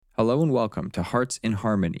Hello and welcome to Hearts in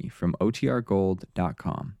Harmony from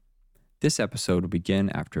OTRGold.com. This episode will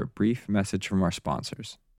begin after a brief message from our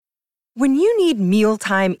sponsors. When you need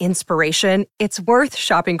mealtime inspiration, it's worth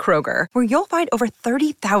shopping Kroger, where you'll find over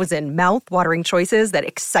 30,000 mouth-watering choices that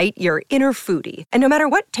excite your inner foodie. And no matter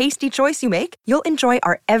what tasty choice you make, you'll enjoy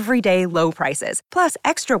our everyday low prices, plus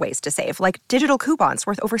extra ways to save, like digital coupons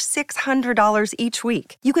worth over $600 each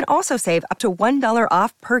week. You can also save up to $1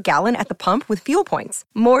 off per gallon at the pump with fuel points.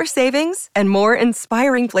 More savings and more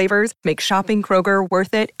inspiring flavors make shopping Kroger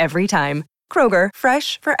worth it every time. Kroger,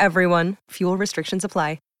 fresh for everyone. Fuel restrictions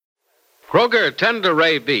apply. Kroger Tender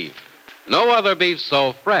Ray Beef. No other beef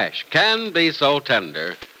so fresh can be so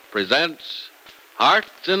tender. Presents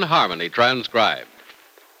Hearts in Harmony transcribed.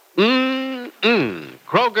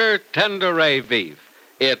 Kroger Tender Ray Beef.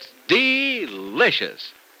 It's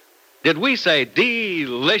delicious. Did we say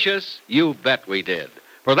delicious? You bet we did.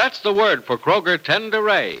 For that's the word for Kroger Tender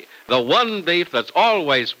Ray, the one beef that's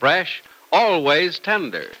always fresh, always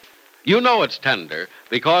tender. You know it's tender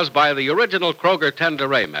because by the original Kroger Tender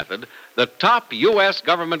Ray method, the top U.S.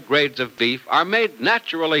 government grades of beef are made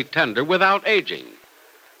naturally tender without aging.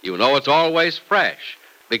 You know it's always fresh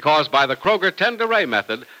because by the Kroger Tender Ray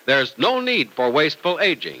method, there's no need for wasteful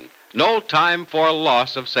aging, no time for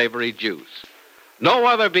loss of savory juice. No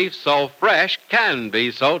other beef so fresh can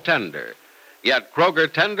be so tender. Yet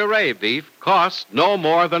Kroger Tender Ray beef costs no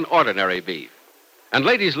more than ordinary beef. And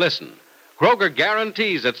ladies, listen. Kroger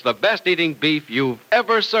guarantees it's the best eating beef you've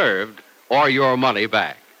ever served or your money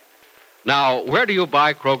back. Now, where do you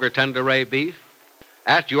buy Kroger Tender Ray beef?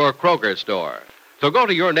 At your Kroger store. So go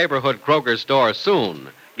to your neighborhood Kroger store soon.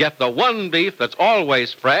 Get the one beef that's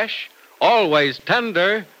always fresh, always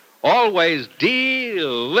tender, always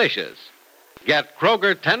delicious. Get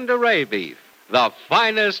Kroger Tender Ray beef, the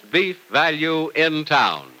finest beef value in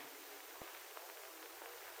town.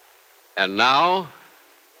 And now,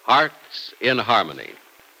 Hearts in Harmony.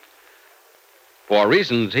 For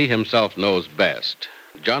reasons he himself knows best,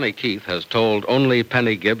 Johnny Keith has told only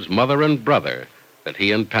Penny Gibbs' mother and brother that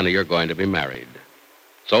he and Penny are going to be married.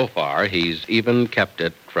 So far, he's even kept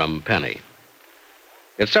it from Penny.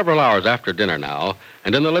 It's several hours after dinner now,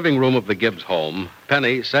 and in the living room of the Gibbs home,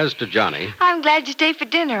 Penny says to Johnny, I'm glad you stayed for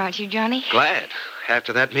dinner, aren't you, Johnny? Glad.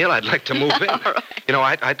 After that meal, I'd like to move in. All right. You know,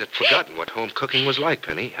 I'd forgotten what home cooking was like,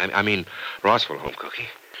 Penny. I mean, Rossville home cooking.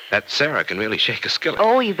 That Sarah can really shake a skillet.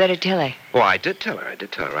 Oh, you better tell her. Oh, I did tell her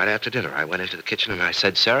right after dinner. I went into the kitchen and I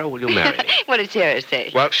said, Sarah, will you marry me? What did Sarah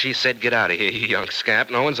say? Well, she said, get out of here, you young scamp.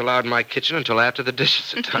 No one's allowed in my kitchen until after the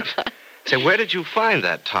dishes are done. Say, where did you find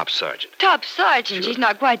that top sergeant? Top sergeant? Sure. She's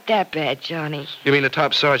not quite that bad, Johnny. You mean the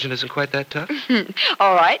top sergeant isn't quite that tough?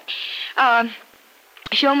 All right.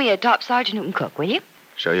 Show me a top sergeant who can cook, will you?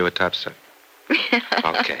 Show you a top sergeant.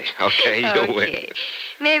 Okay, you win.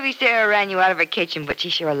 Maybe Sarah ran you out of her kitchen, but she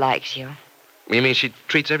sure likes you. You mean she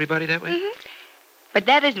treats everybody that way? Mm-hmm. But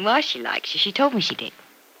that isn't why she likes you. She told me she did.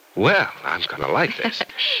 Well, I'm going to like this.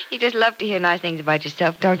 You just love to hear nice things about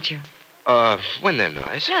yourself, don't you? When they're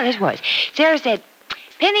nice. No, this was. Sarah said,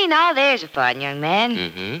 Penny, now there's a fine young man.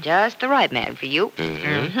 Mm-hmm. Just the right man for you.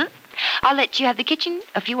 Mm-hmm. I'll let you have the kitchen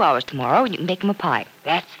a few hours tomorrow, and you can make them a pie.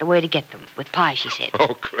 That's the way to get them, with pie, she said.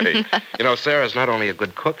 Oh, great. You know, Sarah's not only a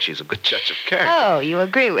good cook, she's a good judge of character. Oh, you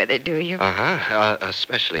agree with it, do you? Uh-huh.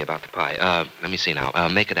 Especially about the pie. Let me see now.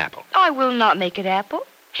 Make it apple. I will not make it apple.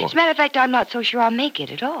 Well, As a matter of fact, I'm not so sure I'll make it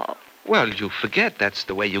at all. Well, you forget that's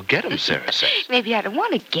the way you get 'em, Sarah says. Maybe I don't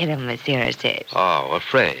want to get them, as Sarah says. Oh,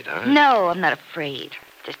 afraid, huh? No, I'm not afraid.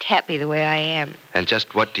 Just happy the way I am. And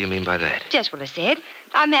just what do you mean by that? Just what I said.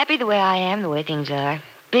 I'm happy the way I am, the way things are.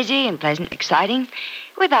 Busy and pleasant, exciting,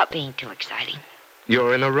 without being too exciting.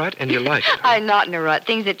 You're in a rut and you like it. Huh? I'm not in a rut.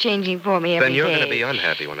 Things are changing for me every Then you're day. going to be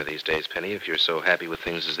unhappy one of these days, Penny, if you're so happy with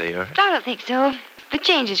things as they are. I don't think so. The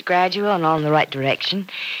change is gradual and all in the right direction.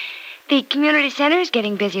 The community center is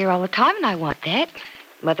getting busier all the time, and I want that.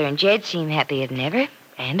 Mother and Jed seem happier than ever,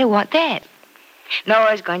 and I want that.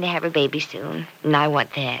 Nora's going to have her baby soon, and I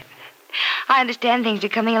want that. I understand things are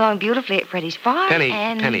coming along beautifully at Freddie's farm,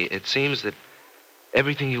 Penny, it seems that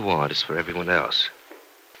everything you want is for everyone else.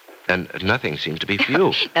 And nothing seems to be for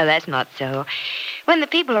you. No, that's not so. When the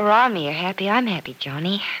people around me are happy, I'm happy,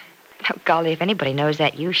 Johnny. Oh, golly, if anybody knows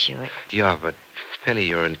that, you should. Yeah, but, Penny,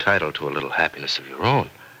 you're entitled to a little happiness of your own.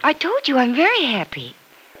 I told you I'm very happy.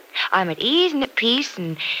 I'm at ease and at peace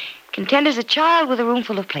and content as a child with a room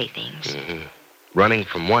full of playthings. Mm-hmm. Running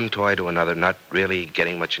from one toy to another, not really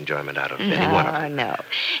getting much enjoyment out of any one of them. No,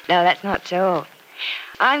 that's not so.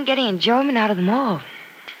 I'm getting enjoyment out of them all.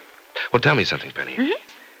 Well, tell me something, Penny. Mm-hmm.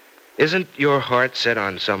 Isn't your heart set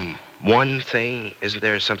on some one thing? Isn't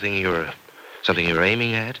there something you're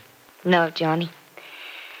aiming at? No, Johnny.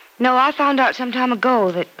 No, I found out some time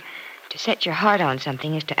ago that to set your heart on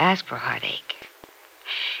something is to ask for heartache.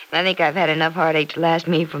 And I think I've had enough heartache to last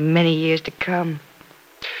me for many years to come.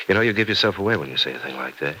 You know, you give yourself away when you say a thing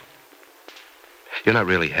like that. You're not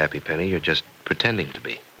really happy, Penny. You're just pretending to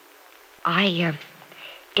be. I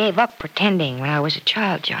gave up pretending when I was a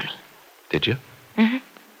child, Johnny. Did you? Mm-hmm.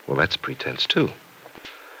 Well, that's pretense, too.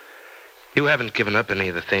 You haven't given up any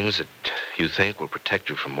of the things that you think will protect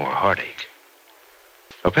you from more heartache.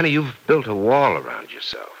 Now, Penny, you've built a wall around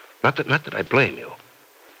yourself. Not that I blame you,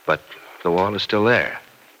 but the wall is still there.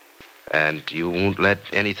 And you won't let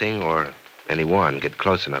anything or anyone get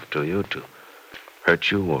close enough to you to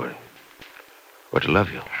hurt you or to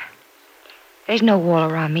love you. There's no wall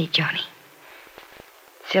around me, Johnny.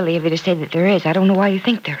 Silly of you to say that there is. I don't know why you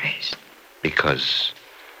think there is. Because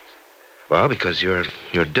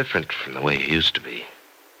you're different from the way you used to be.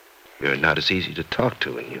 You're not as easy to talk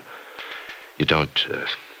to, and you don't,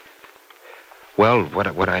 well,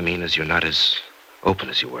 what I mean is you're not as open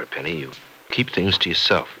as you were, Penny. You keep things to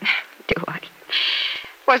yourself. Do I?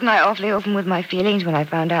 Wasn't I awfully open with my feelings when I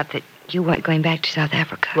found out that you weren't going back to South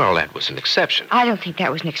Africa? Well, that was an exception. I don't think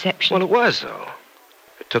that was an exception. Well, it was, though.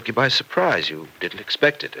 It took you by surprise. You didn't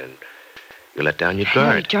expect it, and you let down your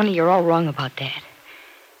guard. No, Johnny, you're all wrong about that.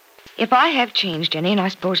 If I have changed any, and I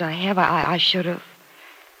suppose I have, I should have.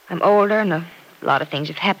 I'm older, and a lot of things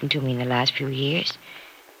have happened to me in the last few years.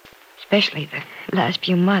 Especially the last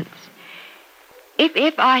few months.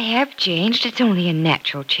 If I have changed, it's only a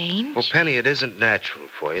natural change. Well, Penny, it isn't natural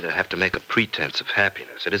for you to have to make a pretense of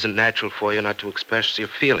happiness. It isn't natural for you not to express your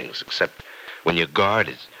feelings, except when your guard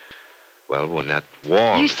is, well, when that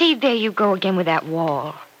wall... You see, there you go again with that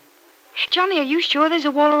wall. Johnny, are you sure there's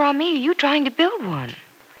a wall around me? Or are you trying to build one?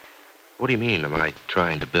 What do you mean, am I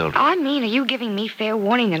trying to build one? I mean, are you giving me fair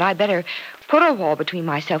warning that I better put a wall between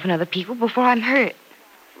myself and other people before I'm hurt?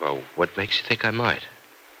 Well, what makes you think I might?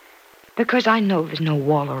 Because I know there's no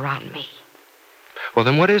wall around me. Well,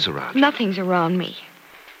 then what is around you? Nothing's around me.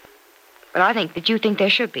 But I think that you think there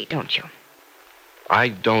should be, don't you? I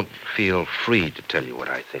don't feel free to tell you what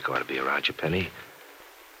I think ought to be around you, Penny.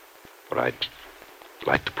 What I'd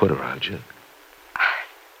like to put around you.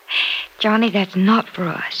 Johnny, that's not for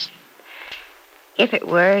us. If it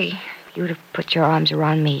were, you'd have put your arms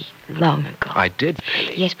around me long ago. I did,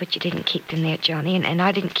 Penny. Yes, but you didn't keep them there, Johnny, and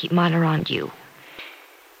I didn't keep mine around you.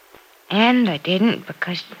 And I didn't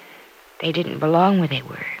because they didn't belong where they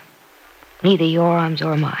were. Neither your arms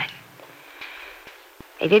or mine.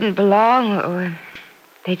 They didn't belong, or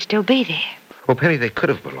they'd still be there. Well, Penny, they could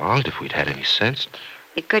have belonged if we'd had any sense.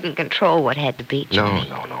 You couldn't control what had to be, Johnny.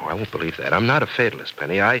 No, I won't believe that. I'm not a fatalist,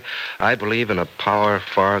 Penny. I believe in a power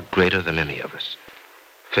far greater than any of us.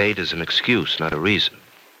 Fate is an excuse, not a reason.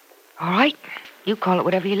 All right. You call it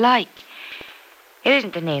whatever you like. It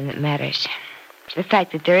isn't the name that matters. It's the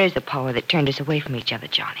fact that there is a power that turned us away from each other,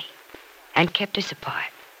 Johnny. And kept us apart.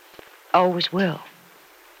 Always will.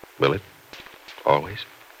 Will it? Always?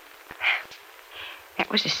 That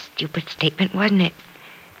was a stupid statement, wasn't it?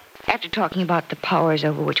 After talking about the powers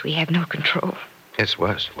over which we have no control. Yes, it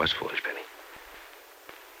was. It was foolish, Penny.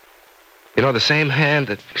 You know, the same hand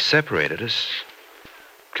that separated us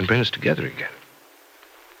can bring us together again.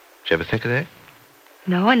 Did you ever think of that?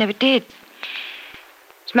 No, I never did.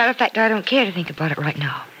 As a matter of fact, I don't care to think about it right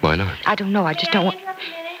now. Why not? I don't know. I just don't want...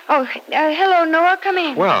 Oh, hello, Nora. Come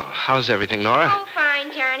in. Well, how's everything, Nora? Oh,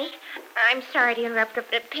 fine, Johnny. I'm sorry to interrupt, but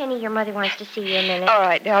Penny, your mother wants to see you a minute. All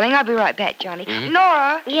right, darling. I'll be right back, Johnny. Mm-hmm.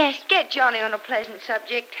 Nora. Yes? Get Johnny on a pleasant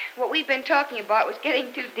subject. What we've been talking about was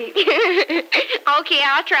getting too deep. Okay,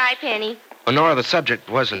 I'll try, Penny. Well, Nora, the subject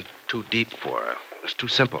wasn't too deep for her. It was too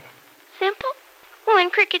simple. Simple? Well,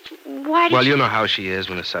 in cricket, why did Well, you know how she is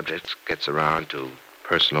when the subject gets around to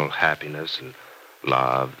personal happiness and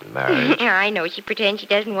love and marriage. Yeah, I know. She pretends she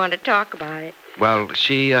doesn't want to talk about it. Well,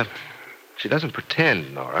 she doesn't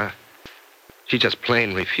pretend, Nora. She just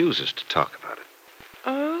plain refuses to talk about it.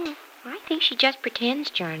 Oh, I think she just pretends,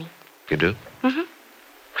 Johnny. You do? Mm-hmm.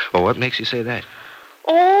 Well, what makes you say that?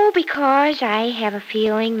 Oh, because I have a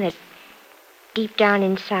feeling that deep down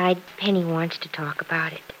inside, Penny wants to talk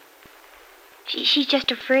about it. She's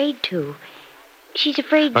just afraid to. She's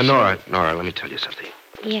afraid to... Nora, let me tell you something.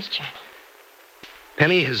 Yes, Johnny.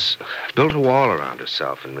 Penny has built a wall around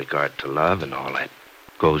herself in regard to love and all that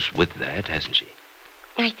goes with that, hasn't she?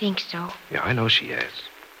 I think so. Yeah, I know she has.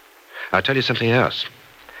 I'll tell you something else.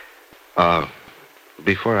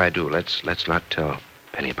 Before I do, let's not tell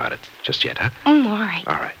Penny about it just yet, huh? Oh, all right.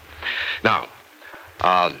 All right. Now,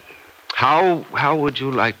 how would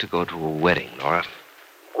you like to go to a wedding, Nora?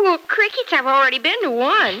 Well, crickets, I've already been to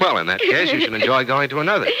one. Well, in that case, you should enjoy going to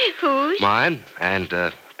another. Whose? Mine and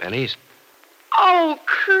Penny's. Oh,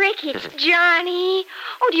 crickets, Johnny.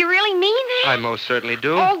 Oh, do you really mean that? I most certainly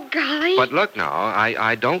do. Oh, golly. But look now,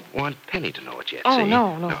 I don't want Penny to know it yet, Oh, see?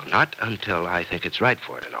 no. No, not until I think it's right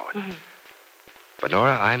for her to know it. Mm-hmm. But,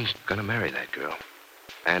 Nora, I'm going to marry that girl.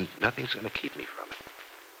 And nothing's going to keep me from it.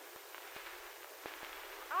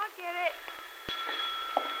 I'll get it.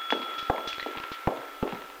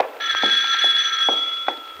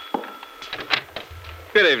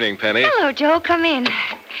 Good evening, Penny. Hello, Joe. Come in.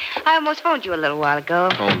 I almost phoned you a little while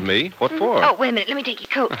ago. Phoned me? What for? Oh, wait a minute. Let me take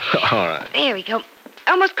your coat. All right. There we go.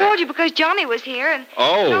 I almost called you because Johnny was here and...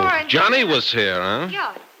 Oh, Nora and Johnny was here, huh?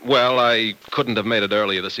 Yeah. Well, I couldn't have made it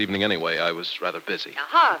earlier this evening anyway. I was rather busy.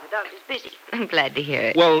 Aha, the doctor's busy. I'm glad to hear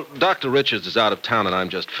it. Well, Dr. Richards is out of town, and I'm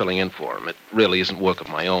just filling in for him. It really isn't work of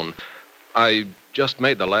my own. I just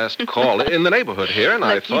made the last call in the neighborhood here, and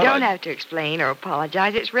I Look, thought you don't have to explain or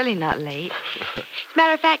apologize. It's really not late. As a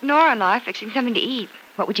matter of fact, Nora and I are fixing something to eat.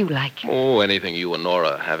 What would you like? Oh, anything you and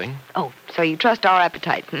Nora are having. Oh, so you trust our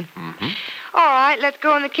appetites, hmm? Mm-hmm. All right, let's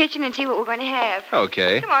go in the kitchen and see what we're going to have.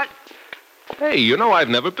 Okay. Come on. Hey, you know I've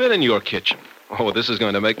never been in your kitchen. Oh, this is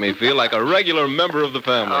going to make me feel like a regular member of the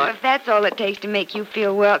family. Oh, if that's all it takes to make you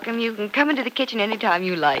feel welcome, you can come into the kitchen anytime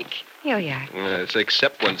you like. Here we are. Yes,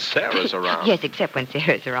 except when Sarah's around. Yes, except when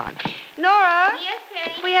Sarah's around. Nora? Yes,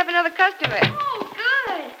 Penny? We have another customer. Oh,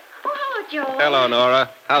 good. Oh, hello, Joel. Hello, Nora.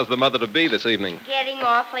 How's the mother-to-be this evening? Getting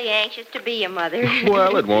awfully anxious to be a mother.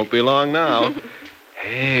 Well, it won't be long now.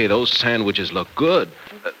 Hey, those sandwiches look good.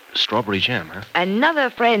 Strawberry jam, huh? Another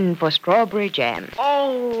friend for strawberry jam.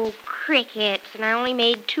 Oh, crickets. And I only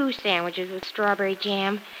made 2 sandwiches with strawberry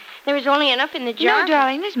jam. There was only enough in the jar. No,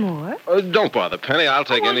 darling, there's more. Don't bother, Penny. I'll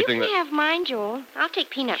take anything you that... can have mine, Joel. I'll take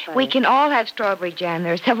peanut butter. We can all have strawberry jam.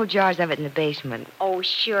 There are several jars of it in the basement. Oh,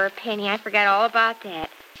 sure, Penny. I forgot all about that.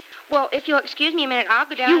 Well, if you'll excuse me a minute, I'll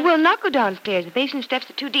go down. You will not go downstairs. The basement steps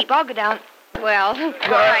are too deep. I'll go down. Well, all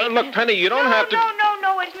right. Look, Penny, you don't have to...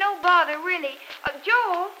 No, it's no bother, really.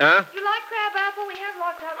 Joel, Huh? you like crab apple? We have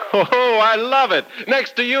lots of it. Oh, I love it.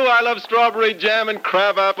 Next to you, I love strawberry jam and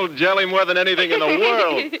crabapple jelly more than anything in the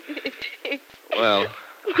world. Well,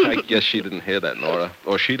 I guess she didn't hear that, Nora,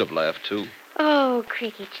 or she'd have laughed, too. Oh,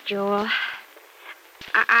 crickets, Joel.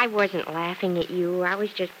 I wasn't laughing at you. I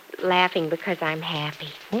was just laughing because I'm happy.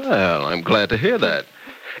 Well, I'm glad to hear that.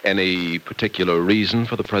 Any particular reason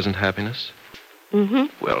for the present happiness? Mm-hmm.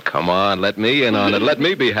 Well, come on, let me in on it. Let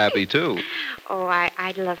me be happy, too. Oh,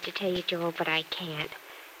 I'd love to tell you, Joel, but I can't.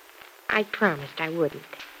 I promised I wouldn't.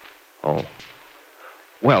 Oh.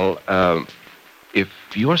 Well, if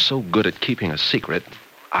you're so good at keeping a secret,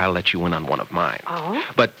 I'll let you in on one of mine. Oh?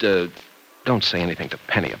 But don't say anything to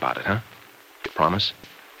Penny about it, huh? You promise?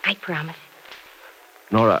 I promise.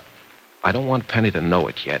 Nora, I don't want Penny to know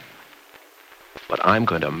it yet. But I'm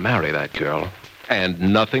going to marry that girl, and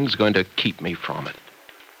nothing's going to keep me from it.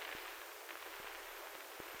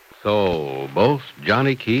 So, both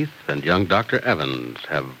Johnny Keith and young Dr. Evans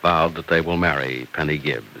have vowed that they will marry Penny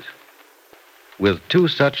Gibbs. With 2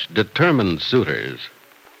 such determined suitors,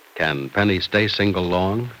 can Penny stay single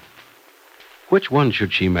long? Which one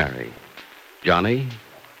should she marry? Johnny?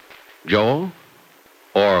 Joel?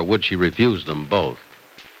 Or would she refuse them both?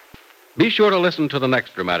 Be sure to listen to the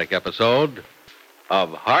next dramatic episode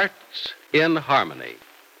of Hearts in Harmony.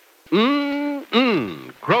 Kroger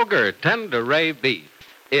Tenderay Beef.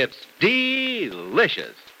 It's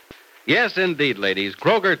delicious. Yes, indeed, ladies.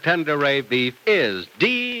 Kroger Tenderay Beef is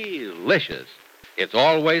delicious. It's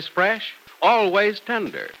always fresh, always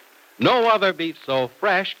tender. No other beef so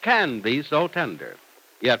fresh can be so tender.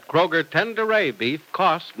 Yet Kroger Tenderay Beef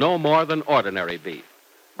costs no more than ordinary beef.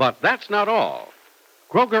 But that's not all.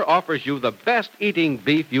 Kroger offers you the best eating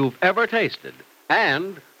beef you've ever tasted.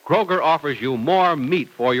 And Kroger offers you more meat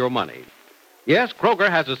for your money. Yes, Kroger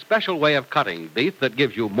has a special way of cutting beef that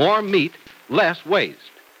gives you more meat, less waste.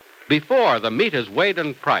 Before the meat is weighed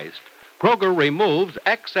and priced, Kroger removes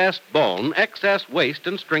excess bone, excess waste,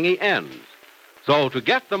 and stringy ends. So to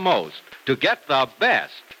get the most, to get the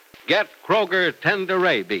best, get Kroger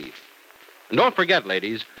Tenderay Beef. And don't forget,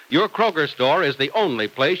 ladies, your Kroger store is the only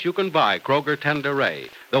place you can buy Kroger Tenderay,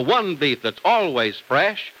 the one beef that's always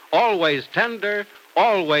fresh, always tender,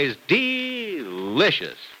 always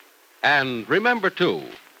delicious. And remember, too,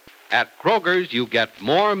 at Kroger's you get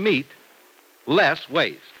more meat, less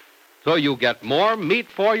waste. So you get more meat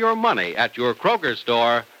for your money at your Kroger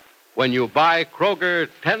store when you buy Kroger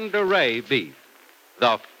Tenderay Beef,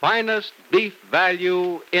 the finest beef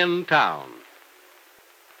value in town.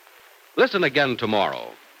 Listen again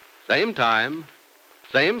tomorrow. Same time,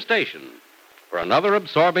 same station. for another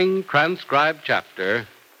absorbing transcribed chapter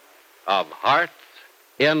of Hearts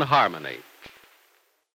in Harmony.